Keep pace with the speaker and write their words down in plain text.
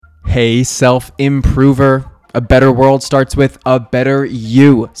Hey, self-improver. A better world starts with a better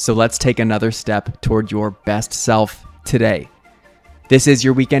you. So let's take another step toward your best self today. This is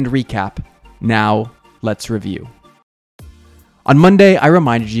your weekend recap. Now, let's review. On Monday, I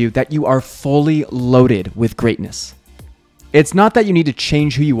reminded you that you are fully loaded with greatness. It's not that you need to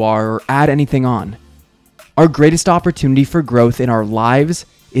change who you are or add anything on. Our greatest opportunity for growth in our lives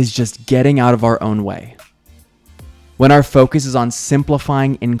is just getting out of our own way. When our focus is on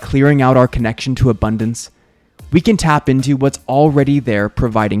simplifying and clearing out our connection to abundance, we can tap into what's already there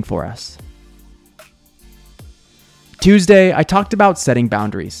providing for us. Tuesday, I talked about setting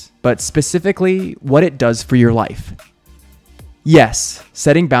boundaries, but specifically what it does for your life. Yes,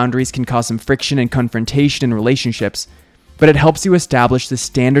 setting boundaries can cause some friction and confrontation in relationships, but it helps you establish the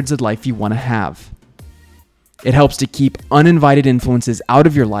standards of life you want to have. It helps to keep uninvited influences out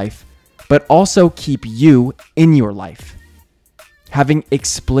of your life, but also keep you in your life. Having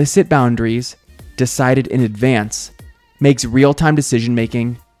explicit boundaries decided in advance makes real-time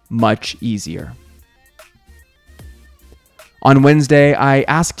decision-making much easier. On Wednesday, I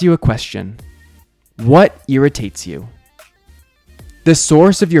asked you a question. What irritates you? The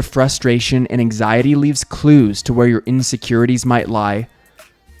source of your frustration and anxiety leaves clues to where your insecurities might lie,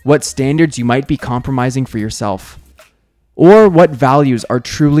 what standards you might be compromising for yourself, or what values are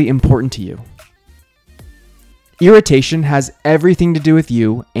truly important to you. Irritation has everything to do with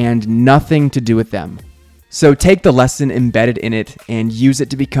you and nothing to do with them. So take the lesson embedded in it and use it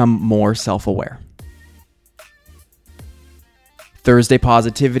to become more self-aware. Thursday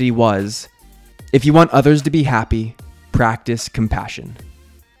positivity was, if you want others to be happy, practice compassion.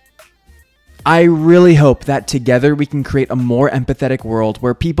 I really hope that together we can create a more empathetic world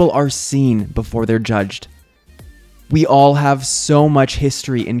where people are seen before they're judged. We all have so much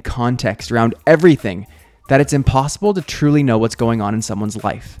history and context around everything that it's impossible to truly know what's going on in someone's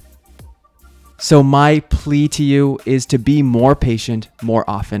life. So my plea to you is to be more patient more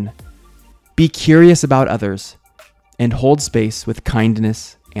often, be curious about others, and hold space with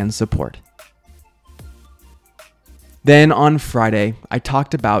kindness and support. Then on Friday, I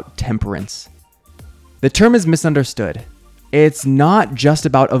talked about temperance. The term is misunderstood. It's not just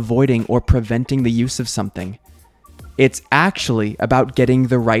about avoiding or preventing the use of something. It's actually about getting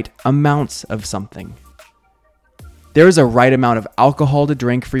the right amounts of something. There is a right amount of alcohol to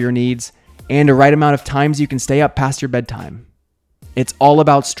drink for your needs and a right amount of times you can stay up past your bedtime. It's all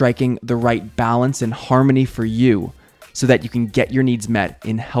about striking the right balance and harmony for you so that you can get your needs met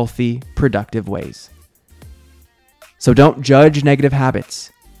in healthy, productive ways. So don't judge negative habits.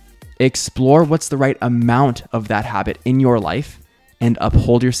 Explore what's the right amount of that habit in your life and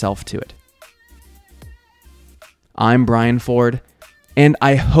uphold yourself to it. I'm Brian Ford, and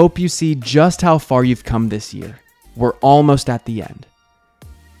I hope you see just how far you've come this year. We're almost at the end.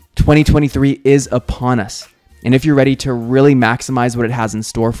 2023 is upon us, and if you're ready to really maximize what it has in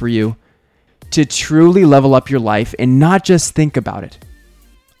store for you, to truly level up your life and not just think about it,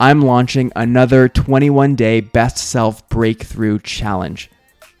 I'm launching another 21-day Best Self Breakthrough Challenge.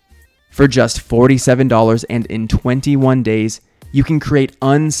 For just $47 and in 21 days, you can create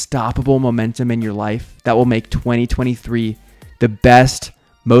unstoppable momentum in your life that will make 2023 the best,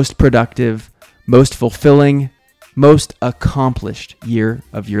 most productive, most fulfilling, most accomplished year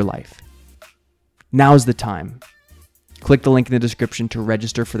of your life. Now's the time. Click the link in the description to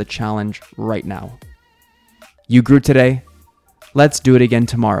register for the challenge right now. You grew today. Let's do it again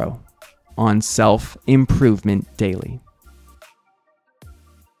tomorrow on Self Improvement Daily.